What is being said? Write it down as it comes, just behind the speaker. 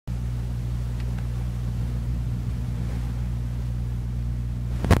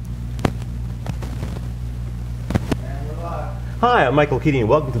Hi, I'm Michael Keating, and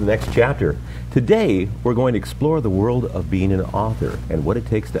welcome to the next chapter. Today, we're going to explore the world of being an author and what it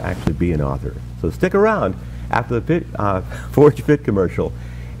takes to actually be an author. So stick around after the Forge Fit commercial,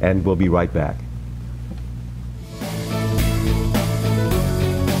 and we'll be right back.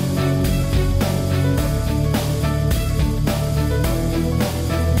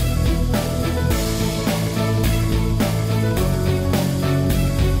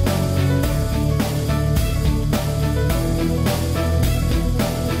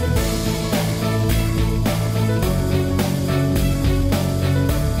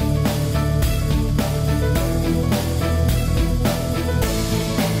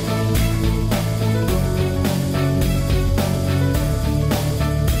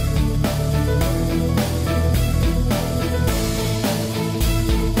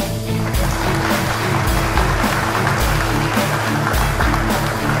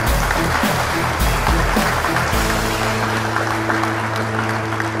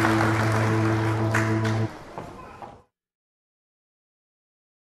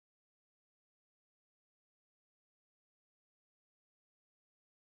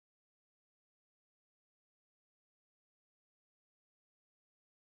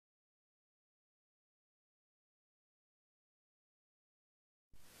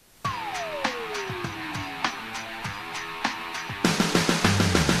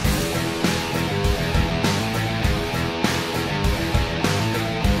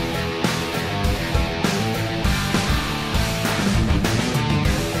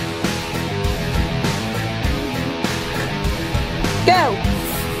 Go!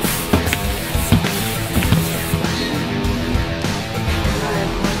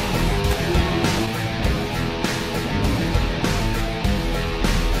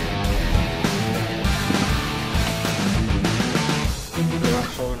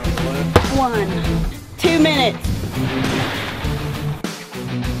 One. 2 minutes.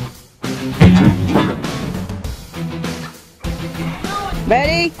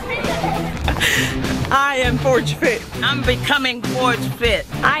 Ready? I am Forge Fit. I'm becoming Forge Fit.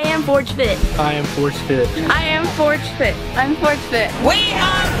 I am Forge Fit. I am Forge Fit. I am Forge Fit. I'm Forge Fit. We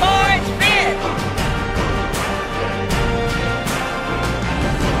are Forge Fit.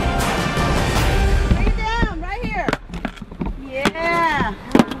 Bring it down, right here. Yeah.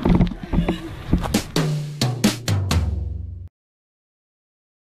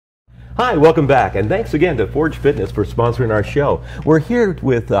 Hi, welcome back, and thanks again to Forge Fitness for sponsoring our show. We're here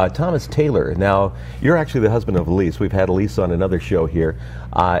with Thomas Taylor. Now, you're actually the husband of Elise. We've had Elise on another show here,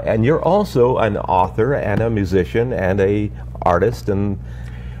 and you're also an author and a musician and a artist. And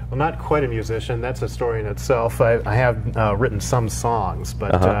Well, not quite a musician. That's a story in itself. I have written some songs,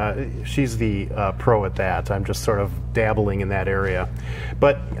 but she's the pro at that. I'm just sort of dabbling in that area.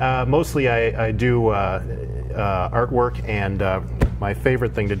 But mostly I do artwork, and my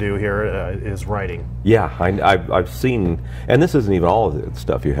favorite thing to do here is writing. yeah, I've seen, and this isn't even all of the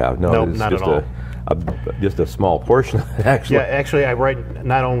stuff you have. No, Nope, it's not just at all. just a small portion of it, actually. Yeah, actually, I write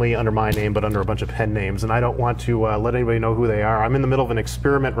not only under my name, but under a bunch of pen names, and I don't want to let anybody know who they are. I'm in the middle of an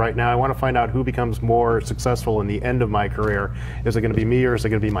experiment right now. I want to find out who becomes more successful in the end of my career. Is it going to be me, or is it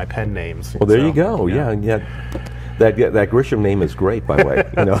going to be my pen names? Well, there you go. Yeah, and yet that Grisham name is great, by the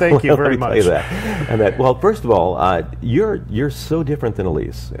way. You know, Thank you let very me tell you much. that. And that, well, first of all, you're so different than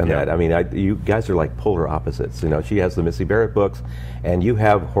Elise, and Yeah. that, I mean, you guys are like polar opposites. You know, she has the Missy Barrett books, and you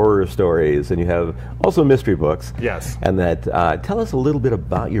have horror stories, and you have also mystery books. Yes. And that, tell us a little bit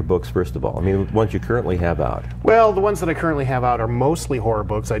about your books, first of all. I mean, ones you currently have out. Well, the ones that I currently have out are mostly horror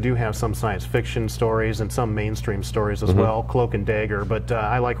books. I do have some science fiction stories and some mainstream stories as well, Cloak and Dagger, but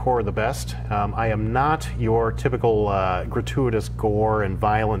I like horror the best. I am not your typical gratuitous gore and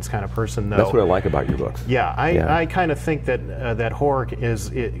violence kind of person, though. That's what I like about your books. Yeah, I kind of think that that horror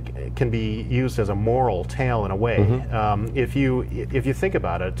can be used as a moral tale in a way. If you think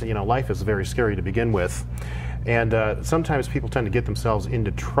about it, you know, life is very scary to begin with, and sometimes people tend to get themselves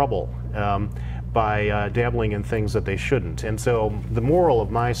into trouble by dabbling in things that they shouldn't. And so the moral of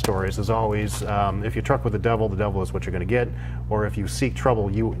my stories is always, if you truck with the devil is what you're going to get, or if you seek trouble,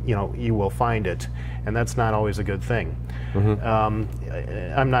 you will find it, and that's not always a good thing.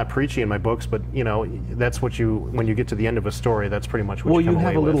 I'm not preachy in my books, but you know, that's what when you get to the end of a story, that's pretty much what you come away with.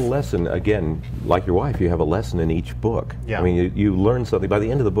 Well, you have a little lesson, again, like your wife, you have a lesson in each book. Yeah. I mean, you learn something. By the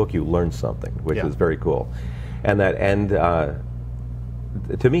end of the book, you learn something, which Yeah. is very cool. And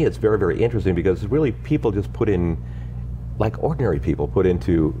to me, it's very, very interesting, because really people just put in, like ordinary people put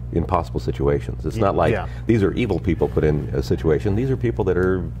into impossible situations. It's not like Yeah. these are evil people put in a situation. These are people that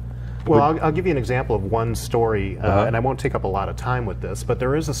are Well, I'll give you an example of one story, and I won't take up a lot of time with this. But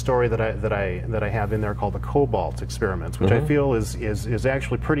there is a story that I have in there called the Cobalt Experiments, which I feel is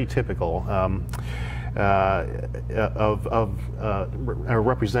actually pretty typical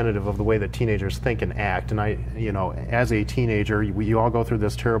representative of the way that teenagers think and act. And as a teenager, you all go through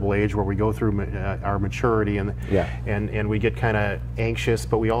this terrible age where we go through our maturity, and we get kind of anxious,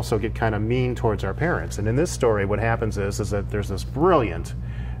 but we also get kind of mean towards our parents. And in this story, what happens is that there's this brilliant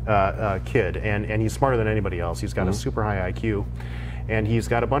kid, and he's smarter than anybody else. He's got a super high IQ, and he's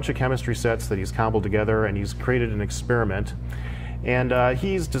got a bunch of chemistry sets that he's cobbled together, and he's created an experiment. And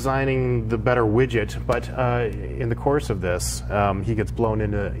he's designing the better widget, but in the course of this, he gets blown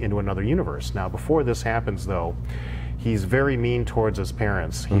into another universe. Now, before this happens, though, he's very mean towards his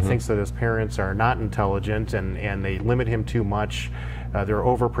parents. He thinks that his parents are not intelligent, and they limit him too much. They're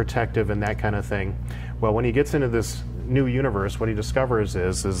overprotective and that kind of thing. Well, when he gets into this new universe, what he discovers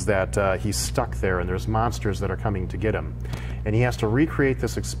is that he's stuck there, and there's monsters that are coming to get him. And he has to recreate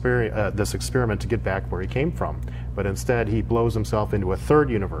this experiment to get back where he came from. But instead, he blows himself into a third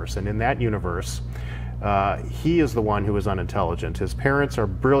universe. And in that universe, he is the one who is unintelligent. His parents are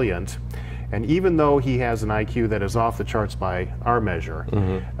brilliant. And even though he has an IQ that is off the charts by our measure,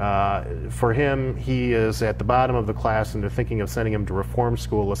 for him, he is at the bottom of the class, and they're thinking of sending him to reform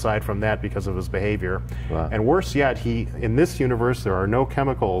school aside from that because of his behavior. Wow. And worse yet, in this universe, there are no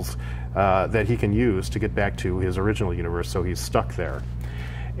chemicals that he can use to get back to his original universe, so he's stuck there.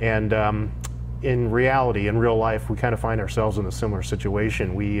 And in reality, in real life, we kind of find ourselves in a similar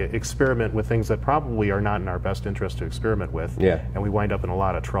situation. We experiment with things that probably are not in our best interest to experiment with, and we wind up in a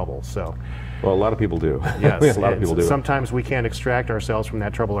lot of trouble. So, well, a lot of people do. Yes, a lot of people do. Sometimes we can't extract ourselves from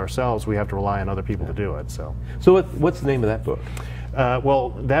that trouble ourselves. We have to rely on other people to do it. So what's the name of that book?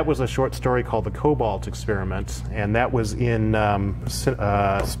 Well, that was a short story called The Cobalt Experiment, and that was in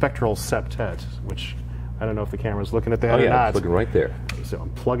Spectral Septet, which I don't know if the camera's looking at that or not. It's looking right there. So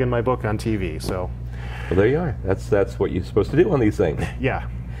I'm plugging my book on TV. So, well, there you are. That's what you're supposed to do on these things. Yeah.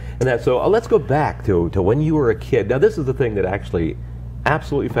 And so let's go back to when you were a kid. Now, this is the thing that actually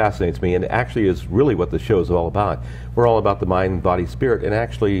absolutely fascinates me, and actually is really what the show is all about. We're all about the mind, body, spirit, and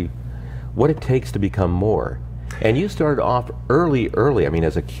actually what it takes to become more. And you started off early, I mean,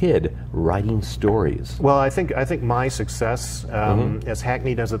 as a kid, writing stories. Well, I think my success, as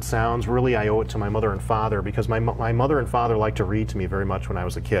hackneyed as it sounds, really I owe it to my mother and father, because my mother and father liked to read to me very much when I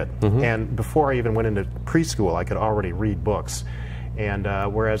was a kid. And before I even went into preschool, I could already read books. And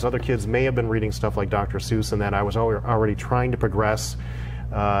whereas other kids may have been reading stuff like Dr. Seuss and that, I was already trying to progress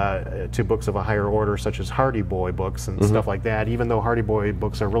to books of a higher order, such as Hardy Boy books and stuff like that. Even though Hardy Boy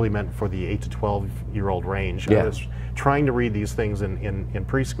books are really meant for the 8 to 12-year-old range, I was trying to read these things in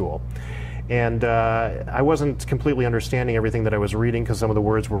preschool. And I wasn't completely understanding everything that I was reading, because some of the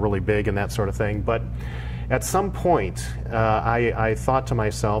words were really big and that sort of thing. But at some point, I thought to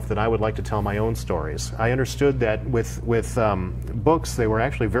myself that I would like to tell my own stories. I understood that with books, they were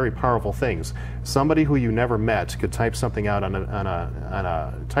actually very powerful things. Somebody who you never met could type something out on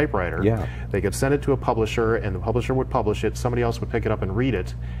a typewriter. Yeah. They could send it to a publisher, and the publisher would publish it. Somebody else would pick it up and read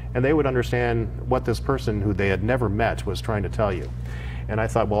it, and they would understand what this person who they had never met was trying to tell you. And I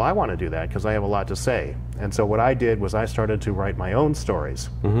thought, well, I want to do that because I have a lot to say. And so what I did was I started to write my own stories.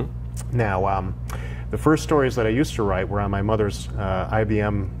 Now, the first stories that I used to write were on my mother's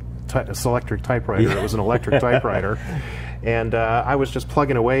IBM Selectric typewriter. It was an electric typewriter. And I was just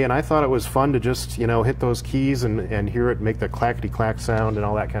plugging away, and I thought it was fun to just, hit those keys and hear it make the clackety-clack sound and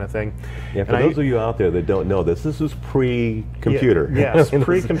all that kind of thing. Yeah, for those of you out there that don't know this was pre-computer. Yes,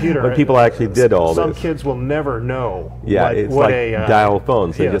 pre-computer. When people actually did all this. Some kids will never know it's what like dial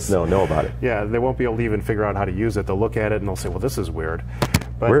phones. They just know about it. Yeah, they won't be able to even figure out how to use it. They'll look at it and they'll say, well, this is weird.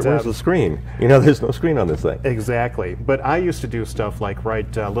 But, where's the screen? There's no screen on this thing. Exactly. But I used to do stuff like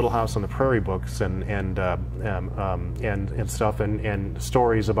write Little House on the Prairie books and stuff and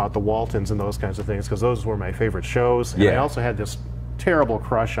stories about the Waltons and those kinds of things, because those were my favorite shows. And I also had this terrible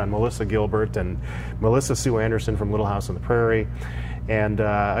crush on Melissa Gilbert and Melissa Sue Anderson from Little House on the Prairie. And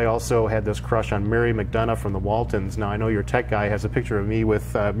I also had this crush on Mary McDonough from the Waltons. Now, I know your tech guy has a picture of me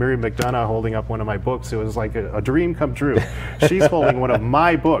with Mary McDonough holding up one of my books. It was like a dream come true. She's holding one of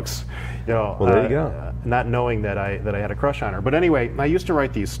my books, well, there you go. Not knowing that I had a crush on her. But anyway, I used to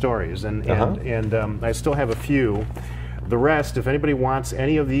write these stories, and I still have a few. The rest, if anybody wants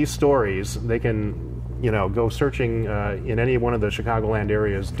any of these stories, they can go searching in any one of the Chicagoland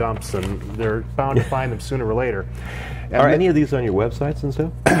area's dumps, and they're bound to find them sooner or later. Are any of these on your websites and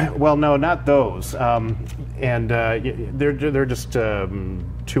stuff? Well, no, not those. They're just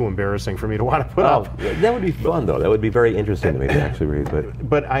too embarrassing for me to want to put Oh, up. that would be fun, though. That would be very interesting to me to actually read.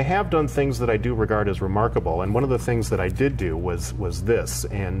 But I have done things that I do regard as remarkable, and one of the things that I did do was this,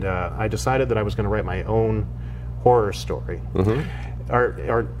 and I decided that I was going to write my own horror story.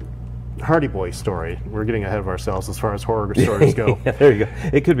 Our Hardy Boy story. We're getting ahead of ourselves as far as horror stories go. Yeah, there you go.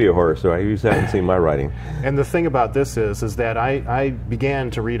 It could be a horror story. You just haven't seen my writing. And the thing about this is that I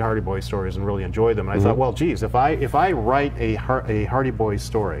began to read Hardy Boy stories and really enjoy them. And I thought, well, geez, if I write a Hardy Boy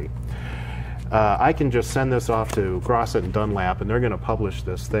story, I can just send this off to Grosset and Dunlap, and they're going to publish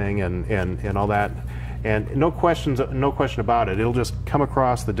this thing and all that. And no question about it. It'll just come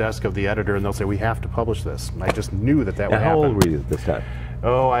across the desk of the editor, and they'll say, we have to publish this. And I just knew that would happen. How old were you at this time?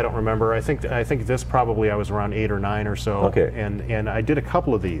 Oh, I don't remember. I think this probably I was around 8 or 9 or so. Okay. And I did a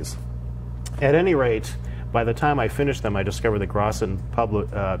couple of these. At any rate, by the time I finished them, I discovered that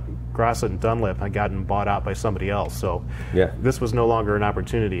Grosset and Dunlap had gotten bought out by somebody else. So this was no longer an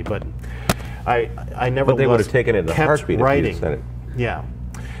opportunity. But I never. But they would have taken it in a heartbeat writing. if you said it. Yeah.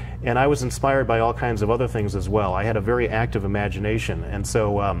 And I was inspired by all kinds of other things as well. I had a very active imagination, and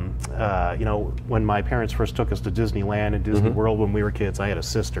so you know, when my parents first took us to Disneyland and Disney World when we were kids, I had a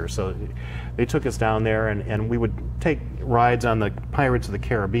sister, so they took us down there, and we would take rides on the Pirates of the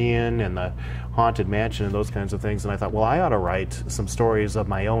Caribbean and the Haunted Mansion and those kinds of things. And I thought, well, I ought to write some stories of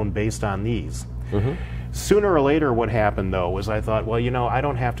my own based on these. Sooner or later, what happened though was I thought, well, you know, I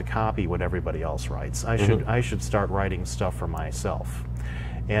don't have to copy what everybody else writes. I should start writing stuff for myself.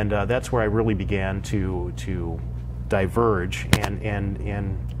 And that's where I really began to diverge, and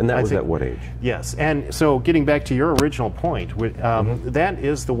that was at what age? Yes, and so getting back to your original point, that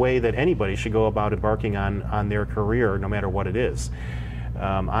is the way that anybody should go about embarking on their career, no matter what it is.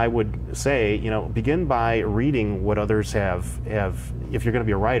 I would say, you know, begin by reading what others have. If you're going to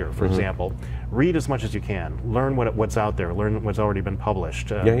be a writer, for example, read as much as you can. Learn what's out there. Learn what's already been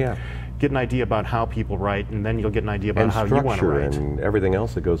published. Get an idea about how people write, and then you'll get an idea about how you want to write. And everything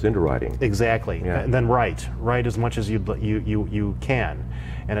else that goes into writing. Exactly. And then write as much as you can.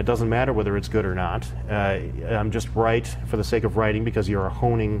 And it doesn't matter whether it's good or not. Just write for the sake of writing because you're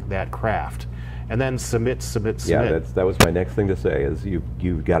honing that craft. And then submit. Yeah, that was my next thing to say, is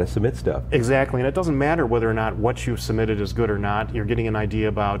you've got to submit stuff. Exactly, and it doesn't matter whether or not what you've submitted is good or not. You're getting an idea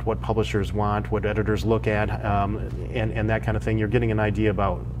about what publishers want, what editors look at, and that kind of thing. You're getting an idea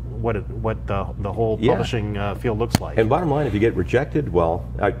about what the whole publishing field looks like. And bottom line, if you get rejected, well,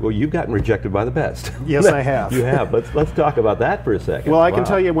 you've gotten rejected by the best. Yes, I have. You have. Let's talk about that for a second. Well, I can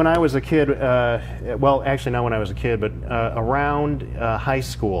tell you, when I was a kid, well, actually not when I was a kid, but around high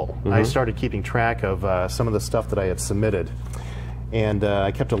school, I started keeping track of some of the stuff that I had submitted. And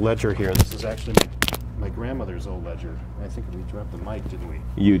I kept a ledger here. This is actually my grandmother's old ledger. I think we dropped the mic, didn't we?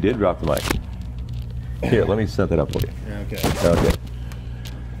 You did drop the mic. Here, let me set that up for you. Okay.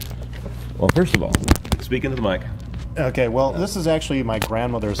 Well, first of all, speak into the mic. Okay, well, this is actually my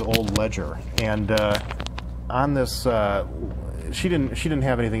grandmother's old ledger, and on this, she didn't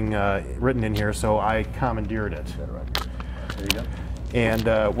have anything written in here, so I commandeered it. There you go.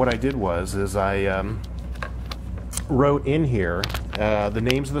 And what I did is I wrote in here the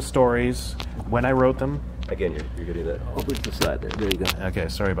names of the stories, when I wrote them. Again, you're getting that over to the side there. There you go. Okay,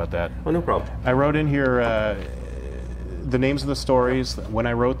 sorry about that. Oh, no problem. I wrote in here the names of the stories, when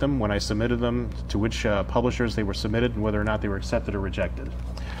I wrote them, when I submitted them, to which publishers they were submitted, and whether or not they were accepted or rejected.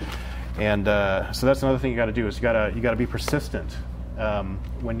 And so that's another thing you got to do, is you got to be persistent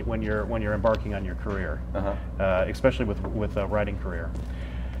when you're embarking on your career, especially with a writing career.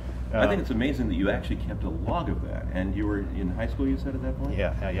 I think it's amazing that you actually kept a log of that, and you were in high school, you said, at that point?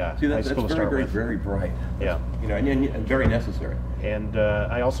 Yeah. See, that's very bright. Yeah. You know, and very necessary. And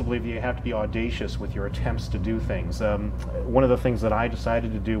I also believe you have to be audacious with your attempts to do things. One of the things that I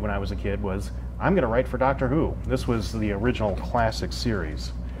decided to do when I was a kid was, I'm going to write for Doctor Who. This was the original classic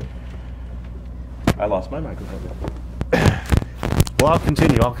series. I lost my microphone. Well, I'll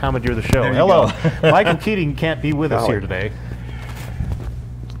continue. I'll commandeer the show. Hello. Michael Keating can't be with us here today.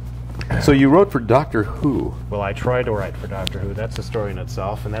 So you wrote for Doctor Who. Well, I tried to write for Doctor Who. That's a story in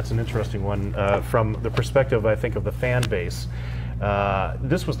itself, and that's an interesting one from the perspective, I think, of the fan base.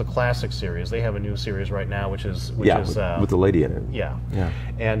 This was the classic series. They have a new series right now, which is with the lady in it. Yeah.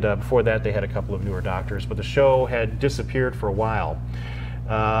 And before that, they had a couple of newer Doctors, but the show had disappeared for a while.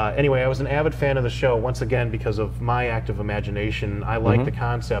 Anyway, I was an avid fan of the show, once again, because of my active imagination. I liked the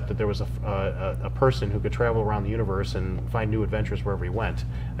concept that there was a person who could travel around the universe and find new adventures wherever he went.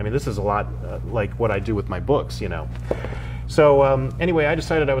 I mean, this is a lot like what I do with my books, you know. So anyway, I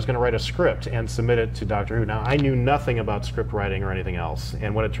decided I was going to write a script and submit it to Doctor Who. Now, I knew nothing about script writing or anything else,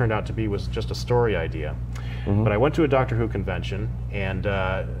 and what it turned out to be was just a story idea. But I went to a Doctor Who convention, and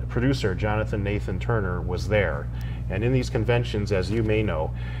producer Jonathan Nathan Turner was there. And in these conventions, as you may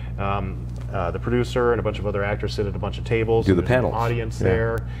know, the producer and a bunch of other actors sit at a bunch of tables. Do the there's panels. An audience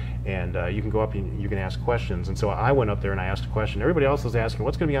there, and you can go up and you can ask questions. And so I went up there and I asked a question. Everybody else was asking,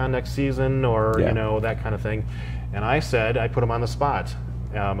 what's going to be on next season, or you know, that kind of thing. And I said, I put them on the spot.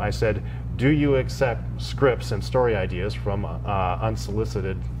 I said, do you accept scripts and story ideas from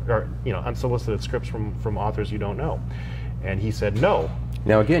unsolicited scripts from authors you don't know? And he said no.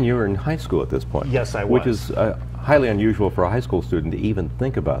 Now, again, you were in high school at this point. Yes, I was. Which is highly unusual for a high school student to even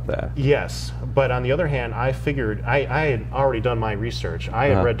think about that. Yes, but on the other hand, I figured, I had already done my research. I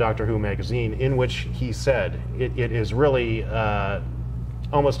had read Doctor Who magazine, in which he said it is really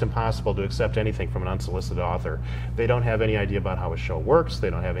almost impossible to accept anything from an unsolicited author. They don't have any idea about how a show works. They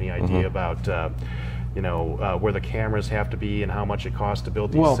don't have any idea about where the cameras have to be and how much it costs to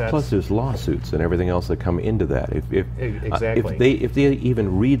build these sets. Well, plus there's lawsuits and everything else that come into that. Exactly. If they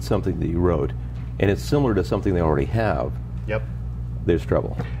even read something that you wrote, and it's similar to something they already have, there's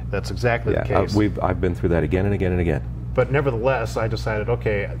trouble. That's exactly the case. I've been through that again and again and again. But nevertheless, I decided,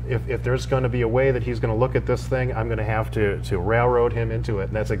 okay, if there's going to be a way that he's going to look at this thing, I'm going to have to railroad him into it,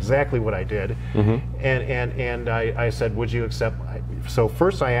 and that's exactly what I did. And I said, would you accept? So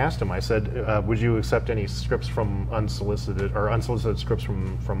first, I asked him. I said, would you accept any scripts from unsolicited scripts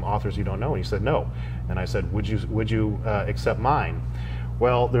from authors you don't know? And he said no. And I said, would you accept mine?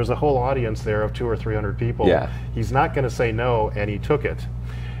 Well, there's a whole audience there of 200 or 300 people. Yeah. He's not going to say no, and he took it.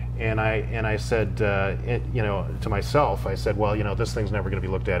 And I said, to myself, I said, well, this thing's never going to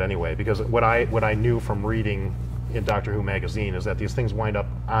be looked at anyway, because what I knew from reading in Doctor Who magazine is that these things wind up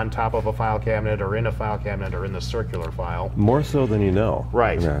on top of a file cabinet, or in a file cabinet, or in the circular file. More so than you know.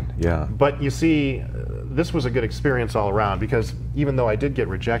 Right. Yeah. But you see, this was a good experience all around, because even though I did get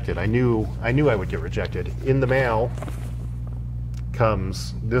rejected, I knew I would get rejected. In the mail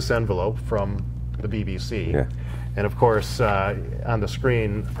comes this envelope from the BBC. Yeah. And of course, on the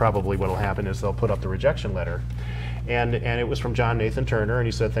screen, probably what will happen is they'll put up the rejection letter. And it was from John Nathan Turner, and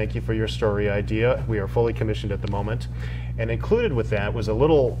he said, thank you for your story idea. We are fully commissioned at the moment. And included with that was a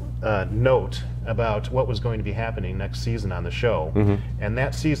little note about what was going to be happening next season on the show. And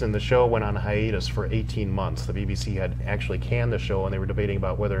that season, the show went on hiatus for 18 months. The BBC had actually canned the show, and they were debating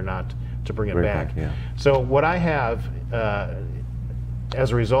about whether or not to bring it back. So what I have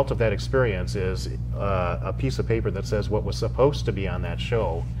as a result of that experience is a piece of paper that says what was supposed to be on that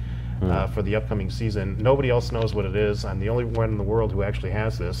show for the upcoming season. Nobody else knows what it is. I'm the only one in the world who actually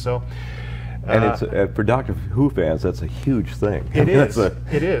has this. So, and it's for Doctor Who fans, that's a huge thing. It is.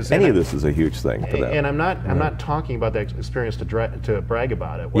 It is. Any of this is a huge thing for them. And I'm not talking about that experience to brag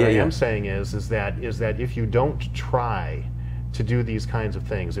about it. What I am saying is that if you don't try to do these kinds of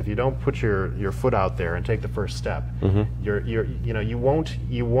things, if you don't put your foot out there and take the first step, you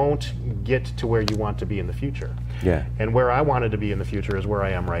won't get to where you want to be in the future. Yeah. And where I wanted to be in the future is where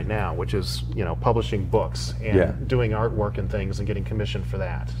I am right now, which is publishing books and doing artwork and things and getting commissioned for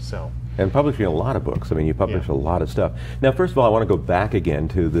that. So. And publishing a lot of books. I mean, you publish a lot of stuff. Now, first of all, I want to go back again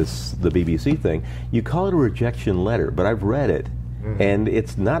to the BBC thing. You call it a rejection letter, but I've read it. And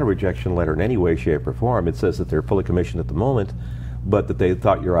it's not a rejection letter in any way, shape, or form. It says that they're fully commissioned at the moment, but that they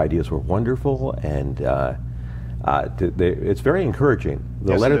thought your ideas were wonderful, and it's very encouraging.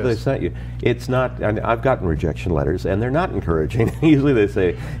 The letter that they sent you, it's not. And I've gotten rejection letters, and they're not encouraging. Usually, they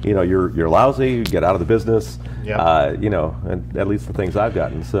say, you're lousy, get out of the business. And at least the things I've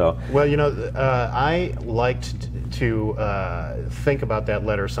gotten. So well, I liked to think about that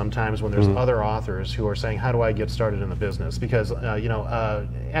letter sometimes when there's other authors who are saying, how do I get started in the business? Because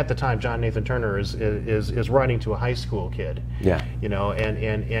at the time, John Nathan Turner is writing to a high school kid. Yeah.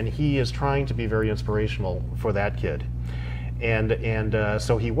 And he is trying to be very inspirational for that kid. And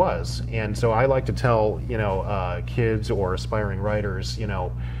so he was. And so I like to tell kids or aspiring writers,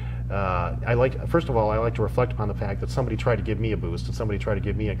 first of all, I like to reflect upon the fact that somebody tried to give me a boost and somebody tried to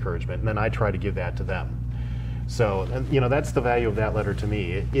give me encouragement, and then I try to give that to them. So, that's the value of that letter to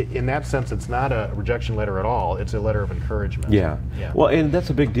me. In that sense, it's not a rejection letter at all. It's a letter of encouragement. Yeah. Well, and that's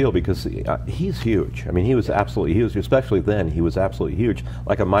a big deal because he's huge. I mean, he was absolutely huge, especially then. He was absolutely huge,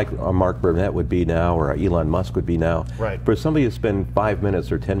 like a Mark Burnett would be now, or a Elon Musk would be now. Right. For somebody to spend 5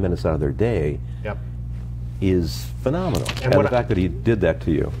 minutes or 10 minutes out of their day is phenomenal. And the fact that he did that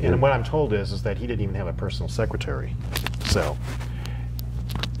to you. And what I'm told is that he didn't even have a personal secretary. So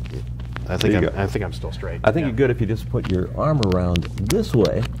I think I'm still straight. I think you're good if you just put your arm around this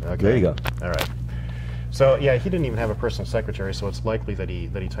way. Okay. There you go. All right. So yeah, he didn't even have a personal secretary, so it's likely that he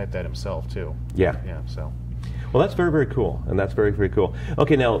typed that himself too. Yeah. Yeah. So. Well, that's very, very cool, and that's very, very cool.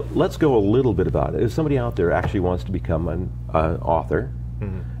 Okay, now let's go a little bit about it. If somebody out there actually wants to become an author,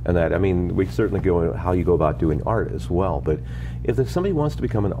 and that, I mean, we certainly go how you go about doing art as well, but if there's somebody wants to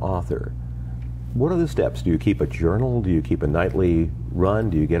become an author, what are the steps? Do you keep a journal? Do you keep a nightly run?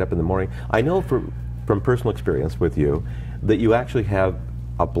 Do you get up in the morning? I know from personal experience with you that you actually have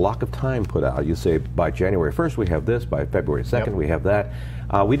a block of time put out. You say by January 1st we have this, by February 2nd we have that.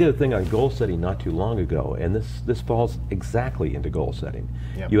 We did a thing on goal setting not too long ago, and this falls exactly into goal setting.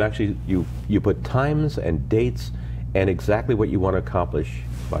 Yep. You actually you put times and dates and exactly what you want to accomplish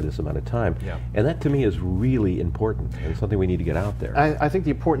by this amount of time. Yeah. And that to me is really important and something we need to get out there. I think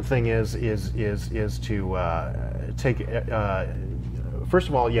the important thing is to take. First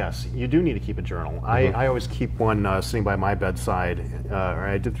of all, yes, you do need to keep a journal. I always keep one sitting by my bedside, or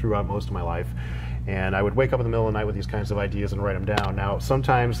I did throughout most of my life. And I would wake up in the middle of the night with these kinds of ideas and write them down. Now,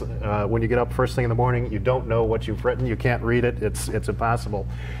 sometimes when you get up first thing in the morning, you don't know what you've written. You can't read it. It's impossible.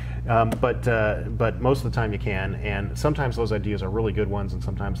 But most of the time you can, and sometimes those ideas are really good ones, and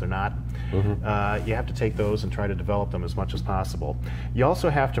sometimes they're not. You have to take those and try to develop them as much as possible. You also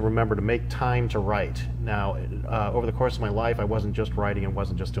have to remember to make time to write. Now, over the course of my life, I wasn't just writing and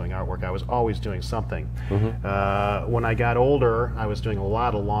wasn't just doing artwork. I was always doing something. When I got older, I was doing a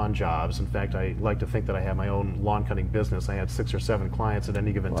lot of lawn jobs. In fact, I like to think that I had my own lawn cutting business. I had 6 or 7 clients at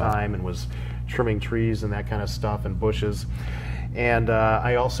any given time and was trimming trees and that kind of stuff and bushes. And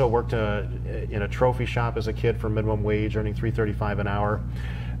I also worked in a trophy shop as a kid for minimum wage, earning $3.35 an hour.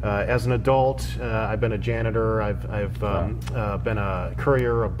 As an adult, I've been a janitor. I've been a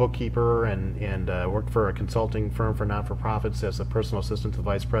courier, a bookkeeper, and worked for a consulting firm for not-for-profits as a personal assistant to the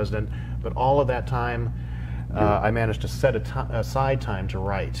vice president. But all of that time, I managed to set aside time to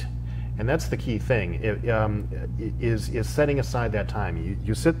write. And that's the key thing, is setting aside that time.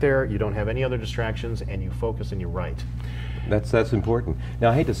 You sit there, you don't have any other distractions, and you focus and you write. That's important. Now,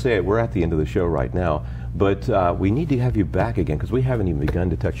 I hate to say it, we're at the end of the show right now, but we need to have you back again because we haven't even begun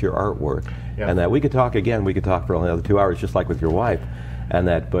to touch your artwork. Yeah. And that we could talk again, we could talk for another 2 hours just like with your wife. And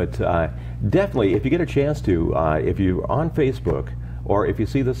that, but definitely, if you get a chance to, if you're on Facebook, or if you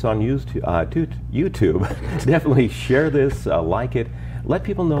see this on YouTube, definitely share this, like it, let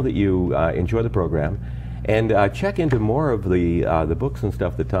people know that you enjoy the program. And check into more of the books and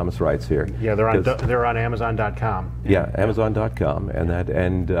stuff that Thomas writes here. Yeah, they're on Amazon.com. Yeah, Amazon.com,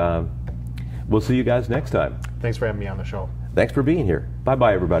 and we'll see you guys next time. Thanks for having me on the show. Thanks for being here.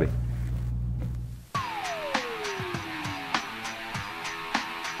 Bye-bye, everybody.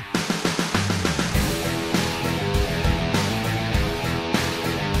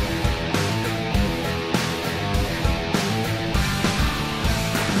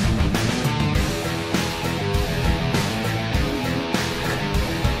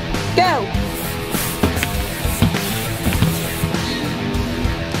 Go!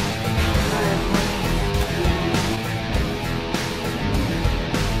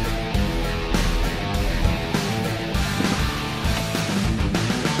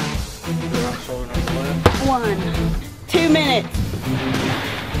 One, 2 minutes.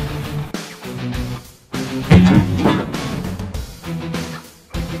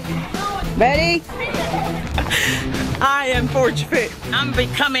 Ready? I am Forge Fit. I'm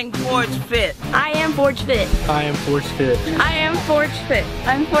becoming Forge Fit. I am Forge Fit. I am Forge Fit. I am Forge Fit.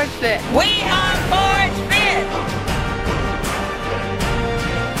 I'm Forge Fit. We are Forge Fit.